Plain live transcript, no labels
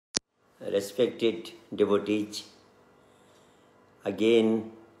respected devotees,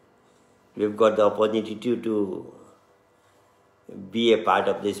 again we've got the opportunity to be a part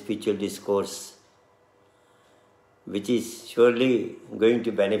of the spiritual discourse, which is surely going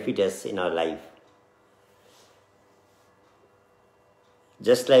to benefit us in our life.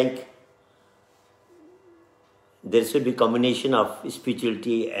 Just like there should be combination of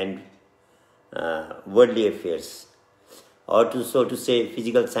spirituality and worldly affairs, or so to say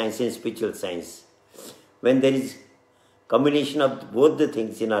physical science and spiritual science. When there is combination of both the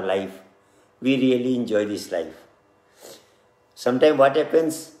things in our life, we really enjoy this life. Sometimes what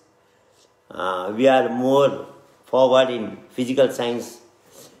happens, we are more forward in physical science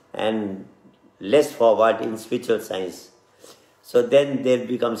and less forward in spiritual science. So then there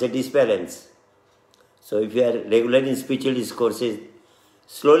becomes a disbalance. So if you are regular in spiritual discourses,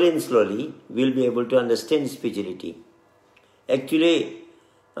 slowly and slowly we will be able to understand spirituality. Actually,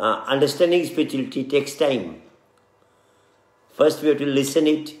 understanding spirituality takes time. First we have to listen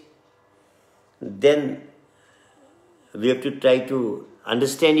it, then we have to try to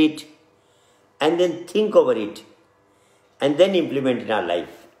understand it, and then think over it, and then implement in our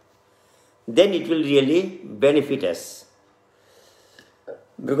life. Then it will really benefit us.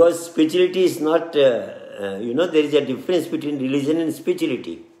 Because spirituality is not, there is a difference between religion and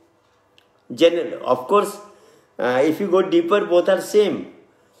spirituality. General, of course, if you go deeper, both are same.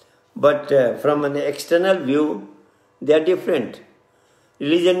 But from an external view, they are different.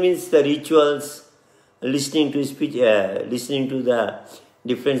 Religion means the rituals, listening to speech, listening to the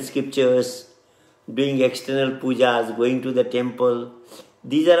different scriptures, doing external pujas, going to the temple.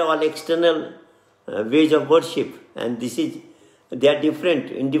 These are all external ways of worship, and they are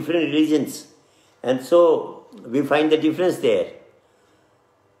different in different religions, and so we find the difference there.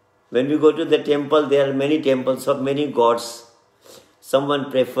 When we go to the temple, there are many temples of many gods.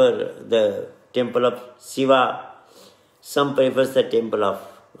 Someone prefer the temple of Shiva, some prefers the temple of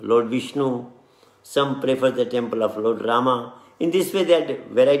Lord Vishnu, some prefer the temple of Lord Rama. In this way there are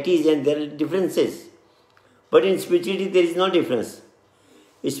varieties and there are differences. But in spirituality there is no difference.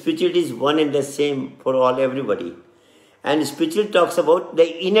 Spirituality is one and the same for everybody. And spirituality talks about the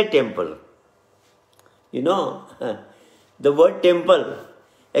inner temple. The word temple,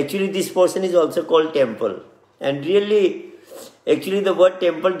 actually this portion is also called temple. And really, actually the word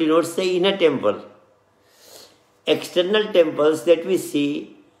temple denotes the inner temple. External temples that we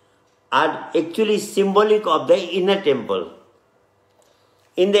see are actually symbolic of the inner temple.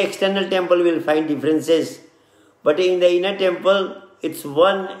 In the external temple we will find differences, but in the inner temple it's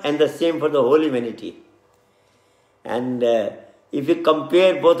one and the same for the whole humanity. And if you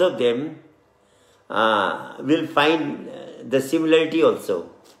compare both of them, we'll find the similarity also.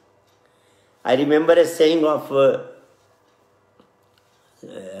 I remember a saying of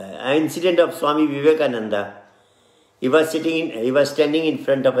an incident of Swami Vivekananda. He was standing in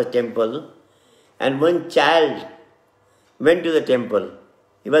front of a temple, and one child went to the temple.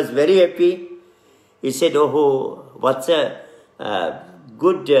 He was very happy. He said, "Oh, what's a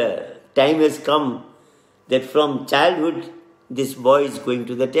good time has come that from childhood this boy is going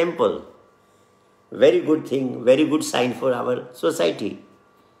to the temple. Very good thing, very good sign for our society."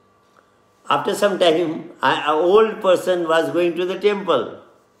 After some time, an old person was going to the temple.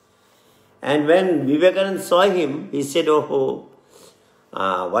 And when Vivekananda saw him, he said, "Oh,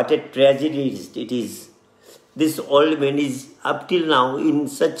 what a tragedy it is. This old man is up till now, in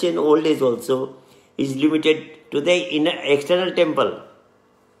such an old age also, is limited to the external temple."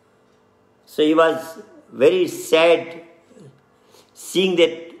 So he was very sad seeing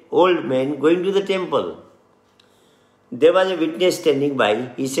that old man going to the temple. There was a witness standing by.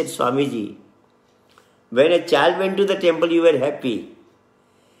 He said, "Swamiji, when a child went to the temple, you were happy.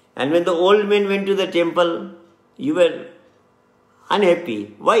 And when the old man went to the temple, you were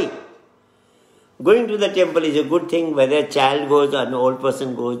unhappy. Why? Going to the temple is a good thing, whether a child goes or an old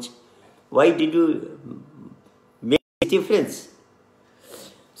person goes. Why did you make a difference?"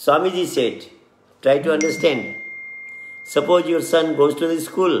 Swamiji said, "Try to understand. Suppose your son goes to the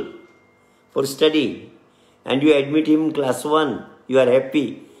school for study and you admit him in class 1. You are happy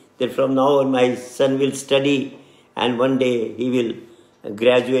that from now on my son will study and one day he will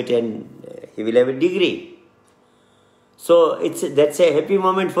graduate and he will have a degree. So that's a happy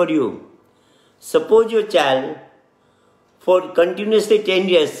moment for you. Suppose your child for continuously 10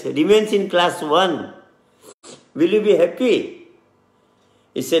 years remains in class 1. Will you be happy?"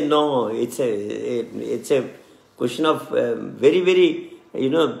 He said, "No, it's a question of very, very,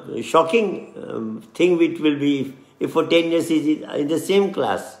 shocking thing which will be if for 10 years he is in the same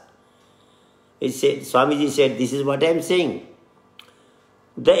class." He said, Swamiji said, "This is what I am saying.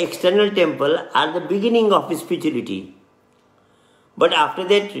 the external temple are the beginning of spirituality. But after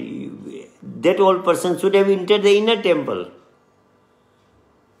that, that old person should have entered the inner temple,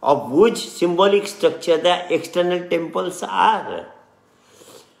 of which symbolic structure the external temples are.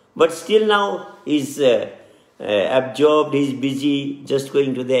 But still now he is absorbed, he is busy just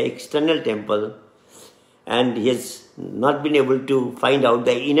going to the external temple, and he has not been able to find out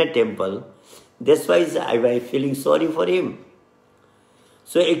the inner temple. That's why I am feeling sorry for him.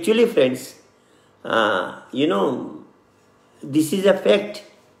 So actually, friends, this is a fact.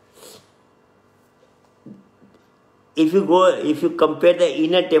 If you compare the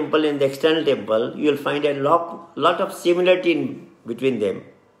inner temple and the external temple, you will find a lot of similarity between them.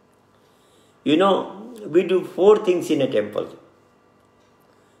 We do 4 things in a temple.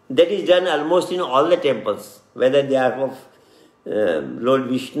 That is done almost in all the temples, whether they are of Lord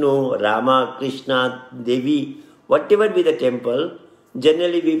Vishnu, Rama, Krishna, Devi, whatever be the temple,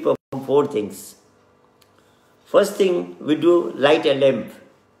 generally we perform 4 things. First thing, we do light a lamp.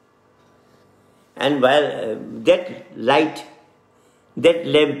 And while that lamp,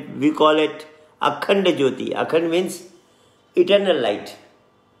 we call it Akhanda Jyoti. Akhand means eternal light.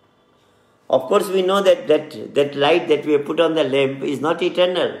 Of course, we know that light that we have put on the lamp is not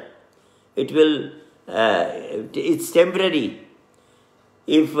eternal. It's temporary.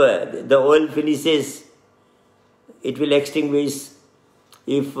 If the oil finishes, it will extinguish.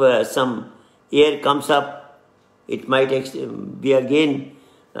 If some air comes up, it might be again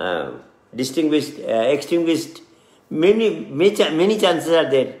extinguished. Many chances are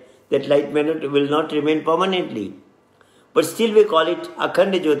there that light will not remain permanently. But still we call it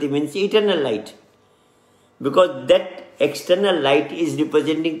Akhanda Jyoti, means eternal light. Because that external light is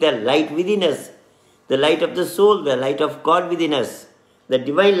representing the light within us, the light of the soul, the light of God within us, the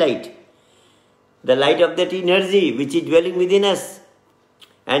divine light, the light of that energy which is dwelling within us.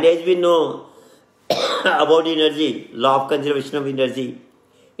 And as we know about energy, law of conservation of energy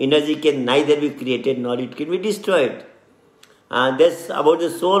can neither be created nor it can be destroyed. That's about the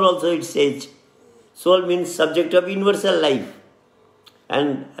soul also it says. Soul means subject of universal life.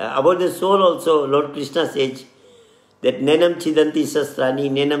 And about the soul also, Lord Krishna says that Nenam Chidanti Sastrani,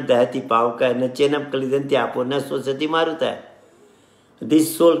 Nenam Dahati Pavka, Nachenam Kalidanti Apo, Na Sosati Maruta.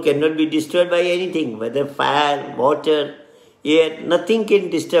 This soul cannot be destroyed by anything, whether fire, water, air, nothing can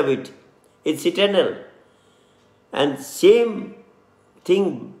disturb it. It's eternal. And same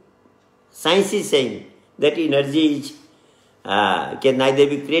thing, science is saying that energy is can neither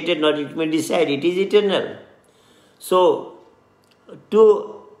be created nor it may decide. It is eternal. So,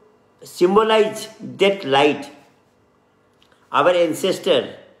 to symbolize that light, our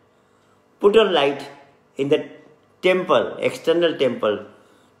ancestor put on light in the temple, external temple,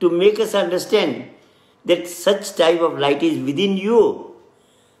 to make us understand that such type of light is within you.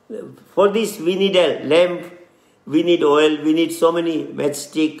 For this we need a lamp, we need oil, we need so many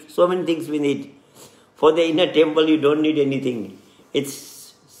matchstick, so many things we need. For the inner temple, you don't need anything.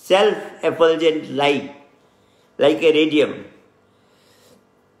 It's self-effulgent light, like a radium.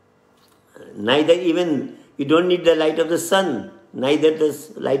 Neither even, you don't need the light of the sun, neither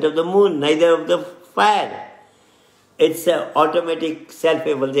the light of the moon, neither of the fire. It's an automatic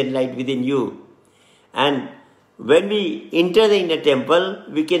self-effulgent light within you. And when we enter the inner temple,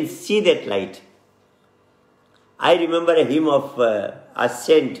 we can see that light. I remember a hymn of a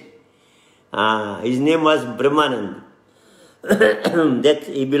saint. His name was Brahmanand. That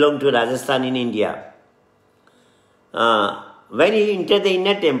he belonged to Rajasthan in India. When he entered the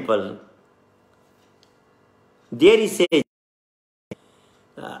inner temple, there he says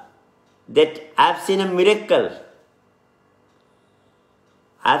that I have seen a miracle.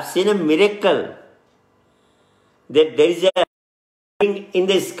 I have seen a miracle that there is a building in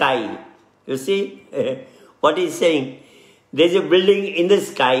the sky. You see what he is saying? There is a building in the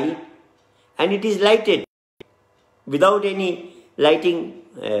sky and it is lighted without any lighting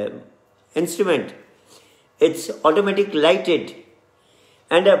instrument. It's automatic lighted,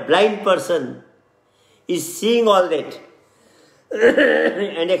 and a blind person is seeing all that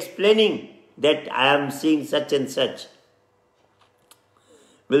and explaining that I am seeing such and such.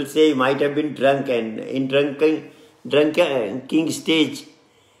 Will say he might have been drunk, and in drinking stage,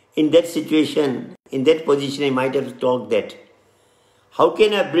 in that situation, in that position, he might have talked that. How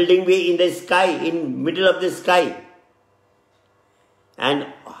can a building be in the sky, in middle of the sky? And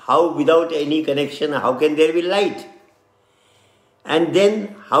how without any connection, how can there be light? And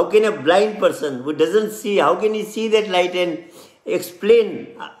then how can a blind person who doesn't see, how can he see that light and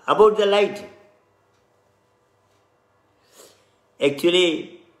explain about the light?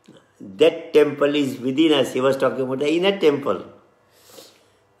 Actually, that temple is within us. He was talking about the inner temple.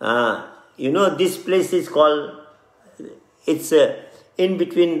 This place is called, it's in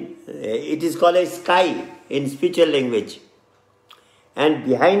between, it is called a sky in spiritual language. And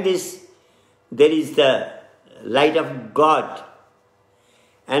behind this, there is the light of God.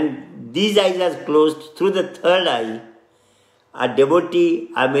 And these eyes are closed. Through the third eye, a devotee,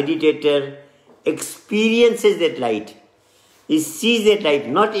 a meditator experiences that light. He sees that light,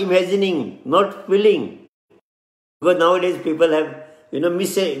 not imagining, not feeling. Because nowadays people have, they are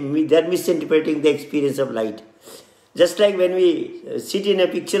misinterpreting the experience of light. Just like when we sit in a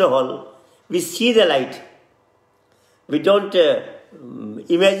picture hall, we see the light. We don't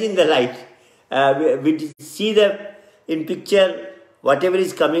imagine the light. We see in picture, whatever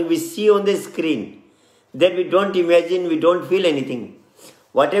is coming, we see on the screen. Then we don't imagine, we don't feel anything.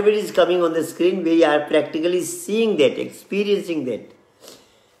 Whatever is coming on the screen, we are practically seeing that, experiencing that.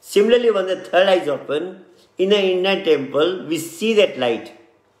 Similarly, when the third eye is open, in the inner temple, we see that light.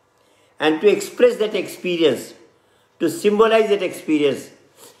 And to express that experience, to symbolize that experience,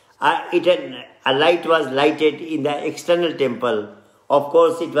 a light was lighted in the external temple. Of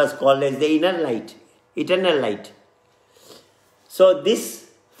course, it was called as the inner light, eternal light. So this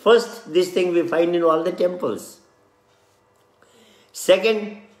thing we find in all the temples.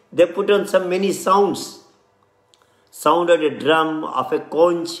 Second, they put on many sounds. Sound of a drum, of a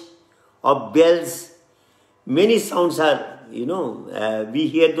conch, of bells. Many sounds are, we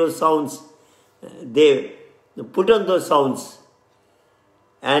hear those sounds. They put on those sounds.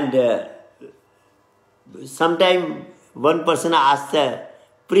 And sometime one person asked the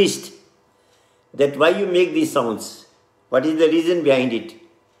priest that why you make these sounds? What is the reason behind it?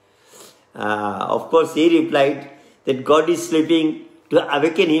 Of course, he replied that God is sleeping. To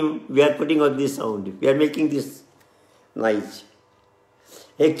awaken him, we are putting on this sound. We are making this noise.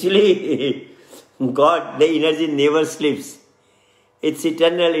 Actually, God, the energy never sleeps. It's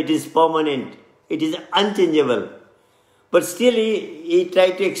eternal, it is permanent, it is unchangeable. But still he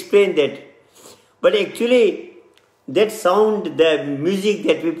tried to explain that. But actually, that sound, the music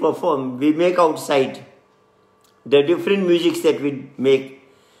that we perform, we make outside, the different musics that we make,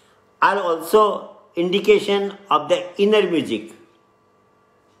 are also indication of the inner music.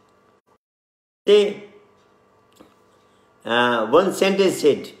 Say, one sentence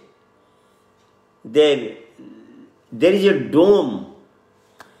said, there is a dome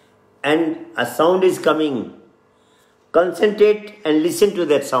and a sound is coming. Concentrate and listen to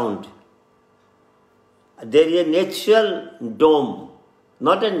that sound. There is a natural dome,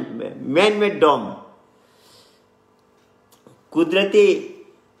 not a man-made dome. कुदरती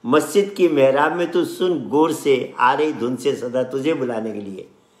मस्जिद की मेहराब में तू सुन गौर से आ रही धुन से सदा तुझे बुलाने के लिए.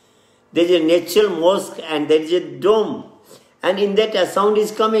 There is a natural mosque and there is a dome, and in that a sound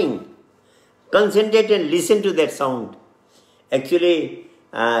is coming. Concentrate and listen to that sound. Actually,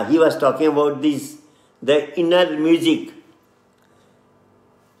 he was talking about this, the inner music.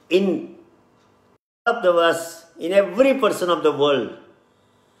 In all of us, in every person of the world,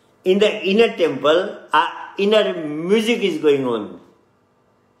 in the inner temple, inner music is going on.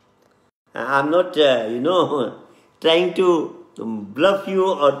 I'm not, trying to bluff you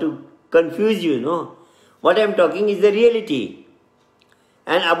or to confuse you, What I'm talking is the reality.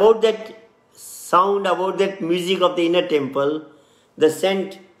 And about that sound, about that music of the inner temple, the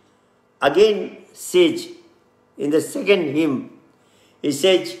saint again says in the second hymn, he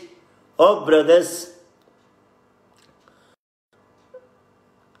says, "Oh brothers,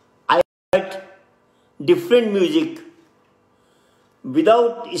 I heard different music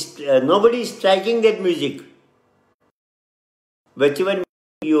without nobody striking that music. Whichever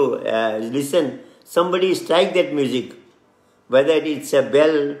you listen, somebody strike that music, whether it's a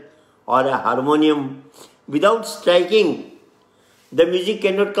bell or a harmonium. Without striking, the music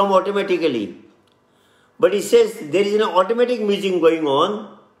cannot come automatically. But he says there is an automatic music going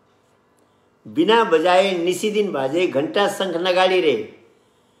on. Bina bajaye nisidin baje ghanta sankh nagali re.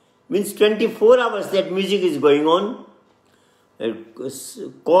 Means 24 hours that music is going on.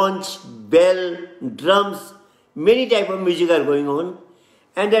 Conch, bell, drums, many type of music are going on.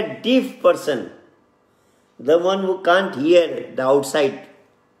 And a deaf person, the one who can't hear the outside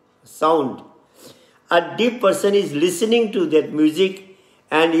sound, a deaf person is listening to that music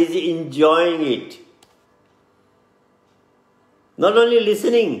and is enjoying it. Not only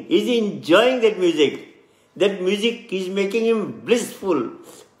listening, he is enjoying that music. That music is making him blissful,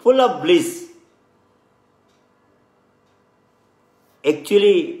 full of bliss.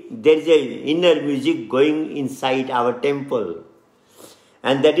 Actually, there is an inner music going inside our temple.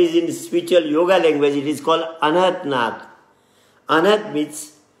 And that is in spiritual yoga language, it is called Anahat Nath. Anahat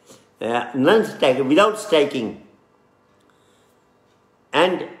means non-striking, without striking.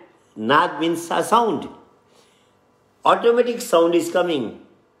 And Nad means a sound. Automatic sound is coming.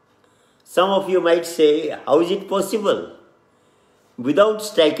 Some of you might say, how is it possible? Without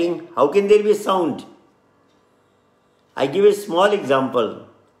striking, how can there be sound? I give a small example.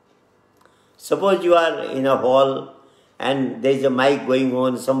 Suppose you are in a hall and there is a mic going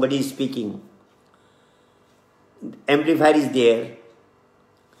on, somebody is speaking. Amplifier is there.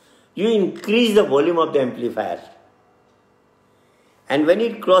 You increase the volume of the amplifier. And when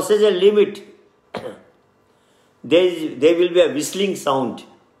it crosses a limit, there will be a whistling sound.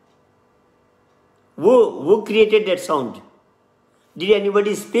 Who created that sound? Did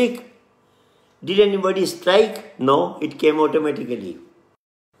anybody speak? Did anybody strike? No, it came automatically.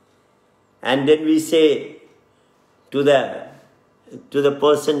 And then we say to the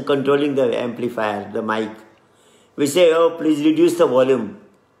person controlling the amplifier, the mic, we say, oh, please reduce the volume.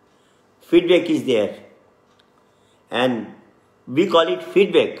 Feedback is there. And we call it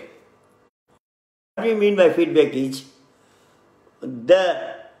feedback. What we mean by feedback is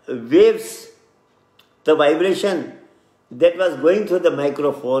the waves, the vibration that was going through the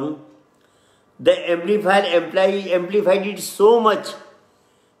microphone, the amplifier amplified it so much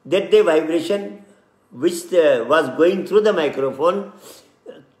that the vibration which was going through the microphone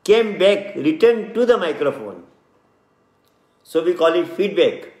came back, returned to the microphone. So we call it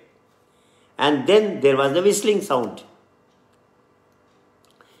feedback. And then there was the whistling sound.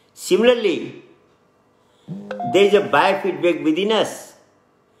 Similarly, there is a biofeedback within us.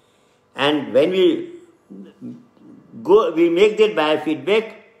 And when we make that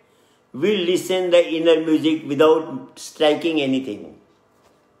biofeedback, we listen the inner music without striking anything.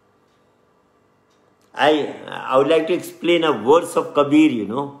 I would like to explain a verse of Kabir,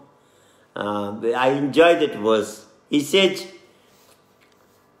 I enjoy that verse. He says,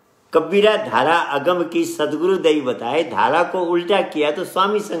 कबीरा धारा अगम की सदगुरु दई बताए, धारा को उल्टा किया तो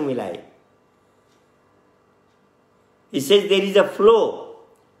स्वामी संग मिलाए. He says there is a flow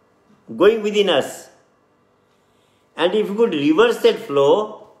going within us. And if we could reverse that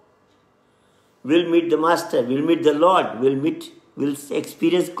flow, we'll meet the Master, we'll meet the Lord, we'll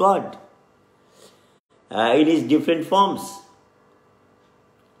experience God in His different forms.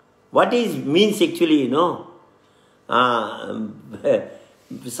 What is means actually,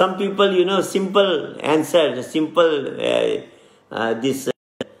 some people, simple answer, simple this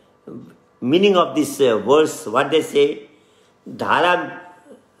meaning of this verse, what they say, dhara,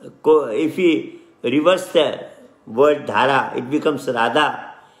 if we reverse the word dhara, it becomes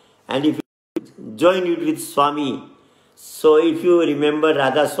Radha, and if you join it with Swami, so if you remember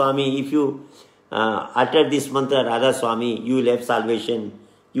Radha Swami, if you utter this mantra Radha Swami, you will have salvation,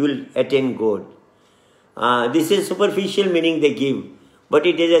 you will attain God. This is superficial meaning they give, but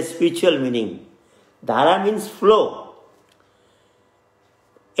it is a spiritual meaning. Dhara means flow.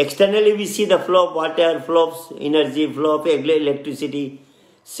 Externally we see the flow of water, flow of energy, flow of electricity.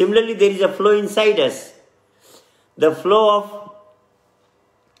 Similarly, there is a flow inside us. The flow of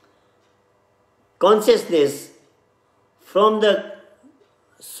consciousness from the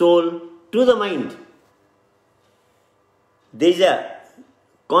soul to the mind. There is a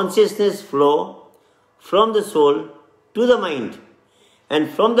consciousness flow from the soul to the mind. And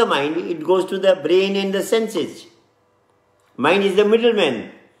from the mind, it goes to the brain and the senses. Mind is the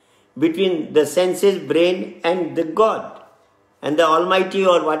middleman between the senses, brain and the God. And the Almighty,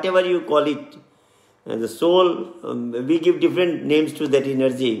 or whatever you call it. The soul, we give different names to that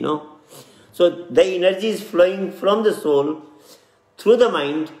energy, So the energy is flowing from the soul through the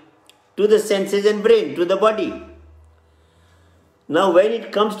mind to the senses and brain, to the body. Now when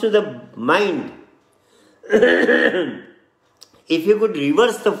it comes to the mind, if you could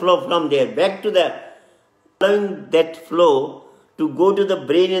reverse the flow from there back to allowing that flow to go to the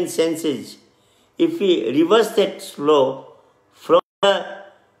brain and senses, if we reverse that flow from the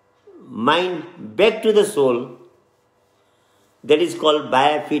mind back to the soul, that is called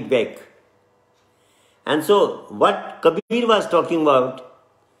biofeedback. And so what Kabir was talking about,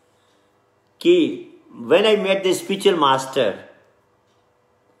 when I met the spiritual master,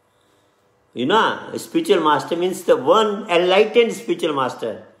 spiritual master means the one enlightened spiritual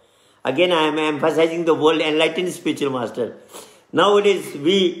master. Again, I am emphasizing the word enlightened spiritual master. Nowadays,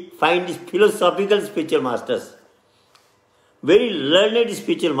 we find philosophical spiritual masters. Very learned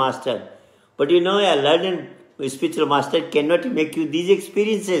spiritual master. But a learned spiritual master cannot make you these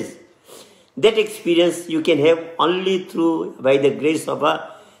experiences. That experience you can have only by the grace of an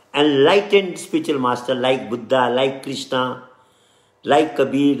enlightened spiritual master like Buddha, like Krishna, like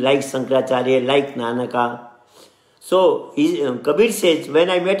Kabir, like Sankaracharya, like Nanaka. So Kabir says, when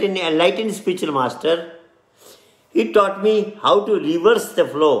I met an enlightened spiritual master, He taught me how to reverse the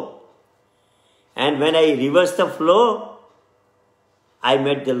flow. And when I reverse the flow, I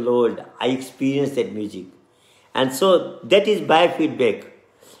met the Lord. I experienced that music. And so that is biofeedback.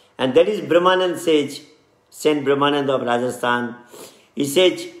 And that is Brahmanand says, Saint Brahmanand of Rajasthan. He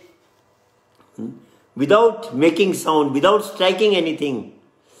says, without making sound, without striking anything,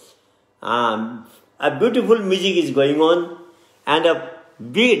 a beautiful music is going on, and a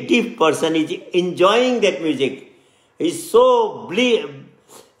big, deep person is enjoying that music. He's so much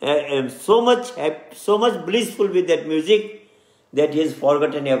blissful with that music that he has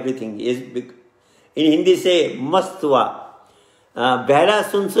forgotten everything. In Hindi say, mast hua. Behra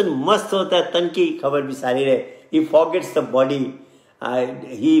sun mast hota hai, tan ki khabar bhi sari rahe. He forgets the body.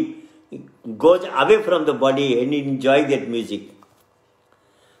 He goes away from the body and enjoys that music.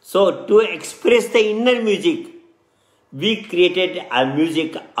 So to express the inner music, we created a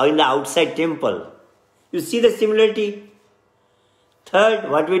music in the outside temple. You see the similarity? Third,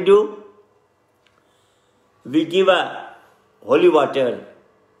 what we do? We give a holy water,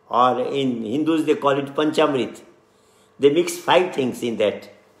 or in Hindus they call it Panchamrit. They mix 5 things in that.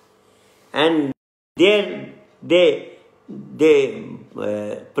 And there they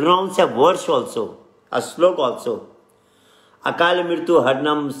pronounce a verse also, a slok also. Akal mirtu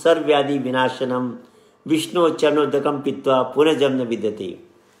harnam sarvyadi vinashanam Vishnu charnodakam pitva punajamna vidati.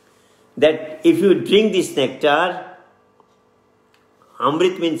 That if you drink this nectar,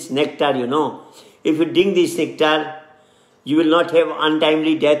 Amrit means nectar, you know. If you drink this nectar, you will not have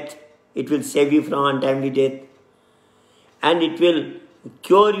untimely death. It will save you from untimely death. And it will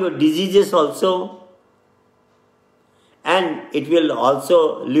cure your diseases also. And it will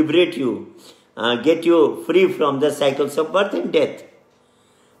also liberate you, get you free from the cycles of birth and death.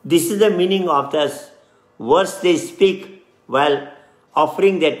 This is the meaning of the verse they speak while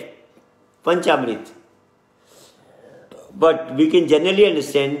offering that Panchamrit. But we can generally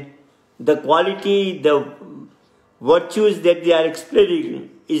understand the quality, the virtues that they are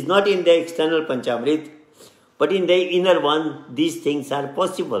explaining is not in the external Panchamrit, but in the inner one. These things are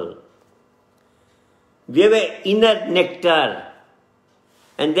possible. We have an inner nectar,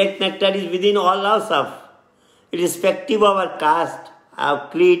 and that nectar is within all of us, irrespective of our caste, our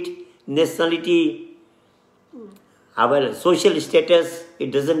creed, nationality, our social status.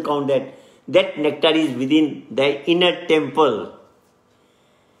 It doesn't count that. That nectar is within the inner temple.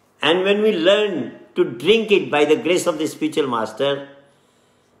 And when we learn to drink it by the grace of the spiritual master,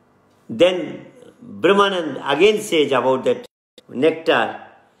 then Brahmanand again says about that nectar,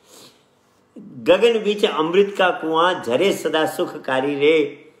 गगन बीच अमृत का कुआं झरे सदा सुखकारी रे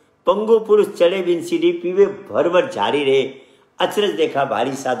पंगु पुरुष चढ़े बिन सीढ़ी पीवे भर भर झारी रे अचरज देखा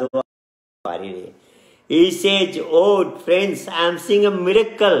भारी साधु भारी रे. He says, oh friends, I am seeing a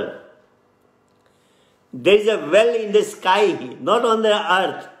miracle. There is a well in the sky, not on the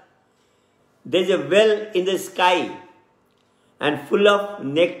earth. There is a well in the sky and full of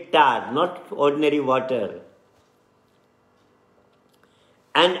nectar, not ordinary water.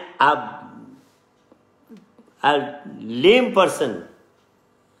 And a lame person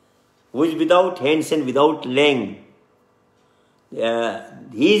who is without hands and without leg,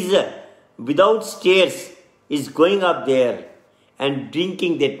 he is without stairs, is going up there and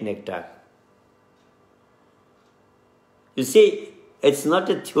drinking that nectar. You see, it's not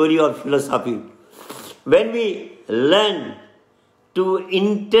a theory or philosophy. When we learn to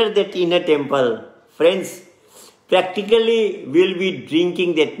enter that inner temple, friends, practically we'll be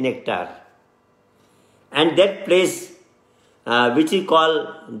drinking that nectar. And that place, which is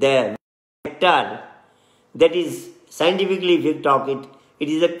called the nectar, that is scientifically, if you talk it, it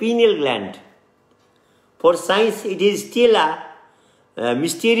is a pineal gland. For science, it is still a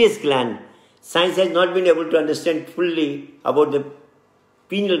mysterious gland. Science has not been able to understand fully about the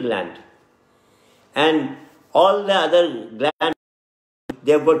pineal gland. And all the other glands,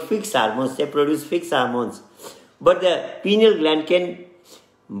 they have got fixed hormones, they produce fixed hormones. But the pineal gland can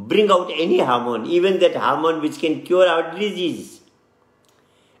bring out any hormone, even that hormone which can cure our disease.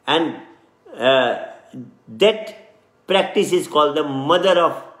 And that practice is called the mother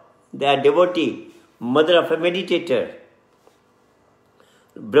of the devotee, mother of a meditator.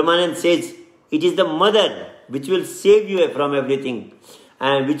 Brahmanand says, it is the mother which will save you from everything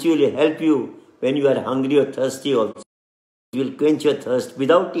and which will help you when you are hungry or thirsty also. It will quench your thirst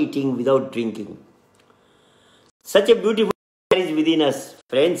without eating, without drinking. Such a beautiful is within us,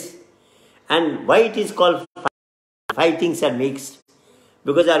 friends. And why it is called 5 things are mixed?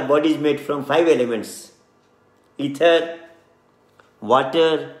 Because our body is made from 5 elements. Ether,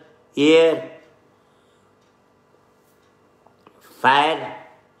 water, air, fire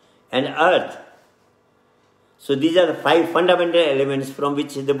and earth. So these are the 5 fundamental elements from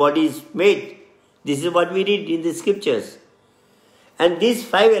which the body is made. This is what we read in the scriptures. And these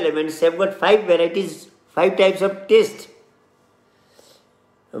 5 elements have got 5 varieties, 5 types of taste.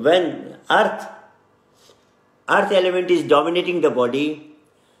 When earth element is dominating the body,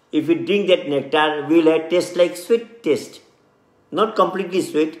 if we drink that nectar, we will have taste like sweet taste. Not completely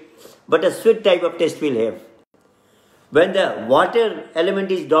sweet, but a sweet type of taste we'll have. When the water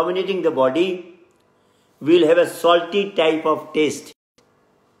element is dominating the body, we'll have a salty type of taste.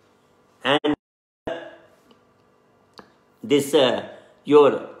 And this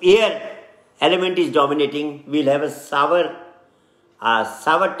your air element is dominating, we'll have a sour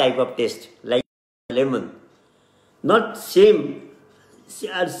type of taste, like lemon. Not same,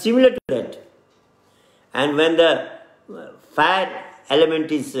 similar to that. And when the fire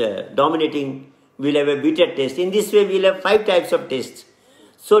element is dominating, we'll have a bitter taste. In this way, we'll have 5 types of tastes.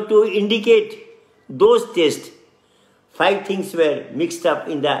 So to indicate those tastes, 5 things were mixed up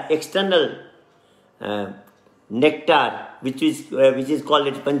in the external nectar, which is called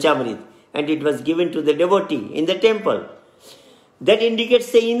as Panchamrit, and it was given to the devotee in the temple. That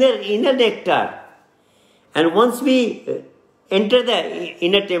indicates the inner nectar. And once we enter the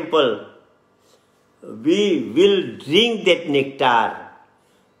inner temple, we will drink that nectar.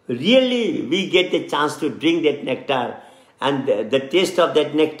 Really, we get the chance to drink that nectar, and the taste of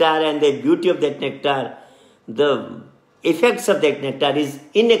that nectar and the beauty of that nectar, the effects of that nectar is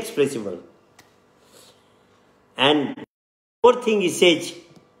inexpressible. And fourth thing he says,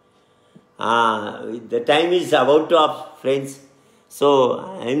 the time is about to up, friends.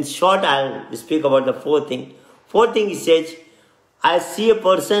 So in short, I'll speak about the fourth thing. Fourth thing he says, I see a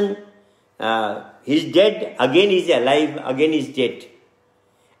person, he's dead, again he's alive, again he's dead.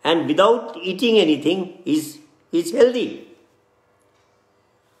 And without eating anything, he's healthy.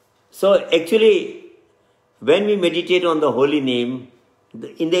 So actually, when we meditate on the holy name,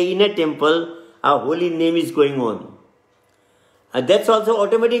 in the inner temple, our holy name is going on. That's also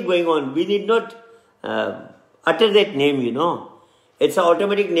automatic going on. We need not utter that name, It's an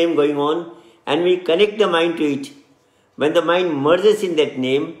automatic name going on, and we connect the mind to it. When the mind merges in that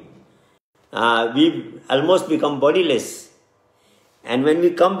name, we almost become bodiless. And when we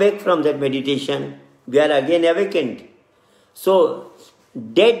come back from that meditation, we are again awakened. So,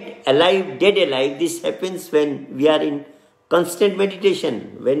 dead, alive, this happens when we are in constant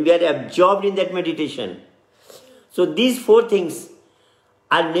meditation, when we are absorbed in that meditation. So, these 4 things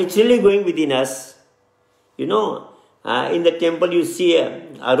are naturally going within us. In the temple you see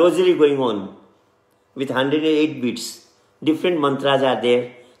a rosary going on with 108 beats. Different mantras are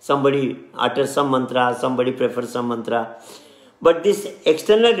there. Somebody utters some mantra, somebody prefers some mantra. But this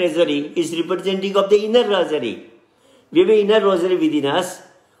external rosary is representing of the inner rosary. We have an inner rosary within us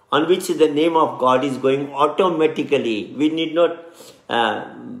on which the name of God is going automatically. We need not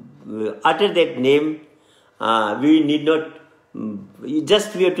utter that name. We need not, we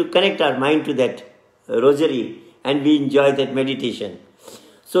have to connect our mind to that rosary, and we enjoy that meditation.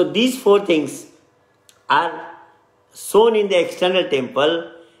 So these 4 things are shown in the external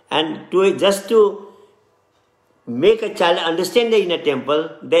temple, and just to make a child understand the inner temple,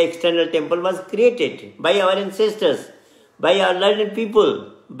 the external temple was created by our ancestors, by our learned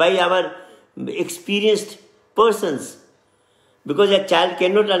people, by our experienced persons. Because a child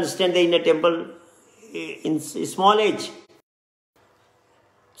cannot understand the inner temple in small age.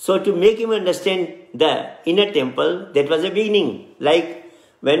 So to make him understand the inner temple, that was a beginning. Like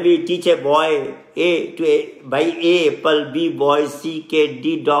when we teach a boy by A apple, B boy, C cat,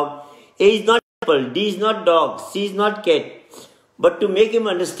 D dog. A is not apple, D is not dog, C is not cat. But to make him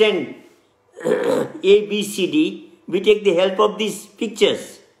understand A, B, C, D, we take the help of these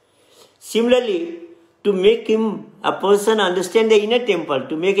pictures. Similarly, to make a person understand the inner temple,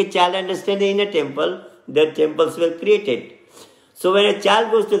 to make a child understand the inner temple, the temples were created. So when a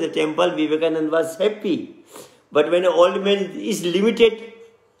child goes to the temple, Vivekananda was happy. But when an old man is limited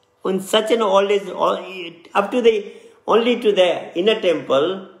in such an old age, only to the inner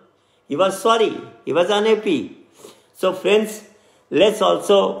temple, he was sorry, he was unhappy. So friends, let's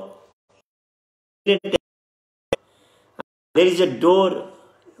also, there is a door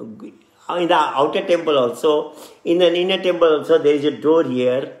in the outer temple also, in the inner temple also there is a door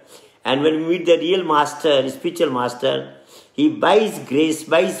here. And when we meet the real master, spiritual master, he by his grace,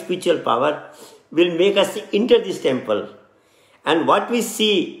 by his spiritual power, will make us enter this temple. And what we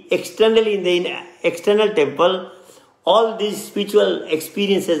see externally in the external temple, all these spiritual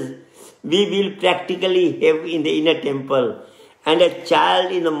experiences we will practically have in the inner temple. And a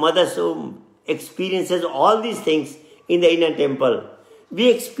child in the mother's womb experiences all these things in the inner temple. We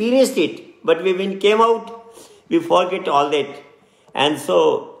experienced it, but when we came out, we forget all that. And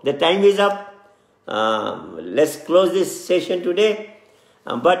so the time is up. Let's close this session today.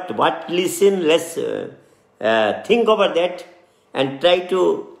 But what listen, let's think over that and try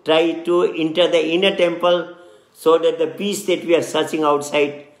to enter the inner temple, so that the peace that we are searching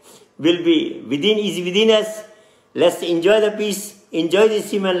outside will be within us. Let's enjoy the peace, enjoy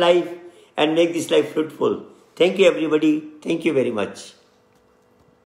this human life, and make this life fruitful. Thank you, everybody. Thank you very much.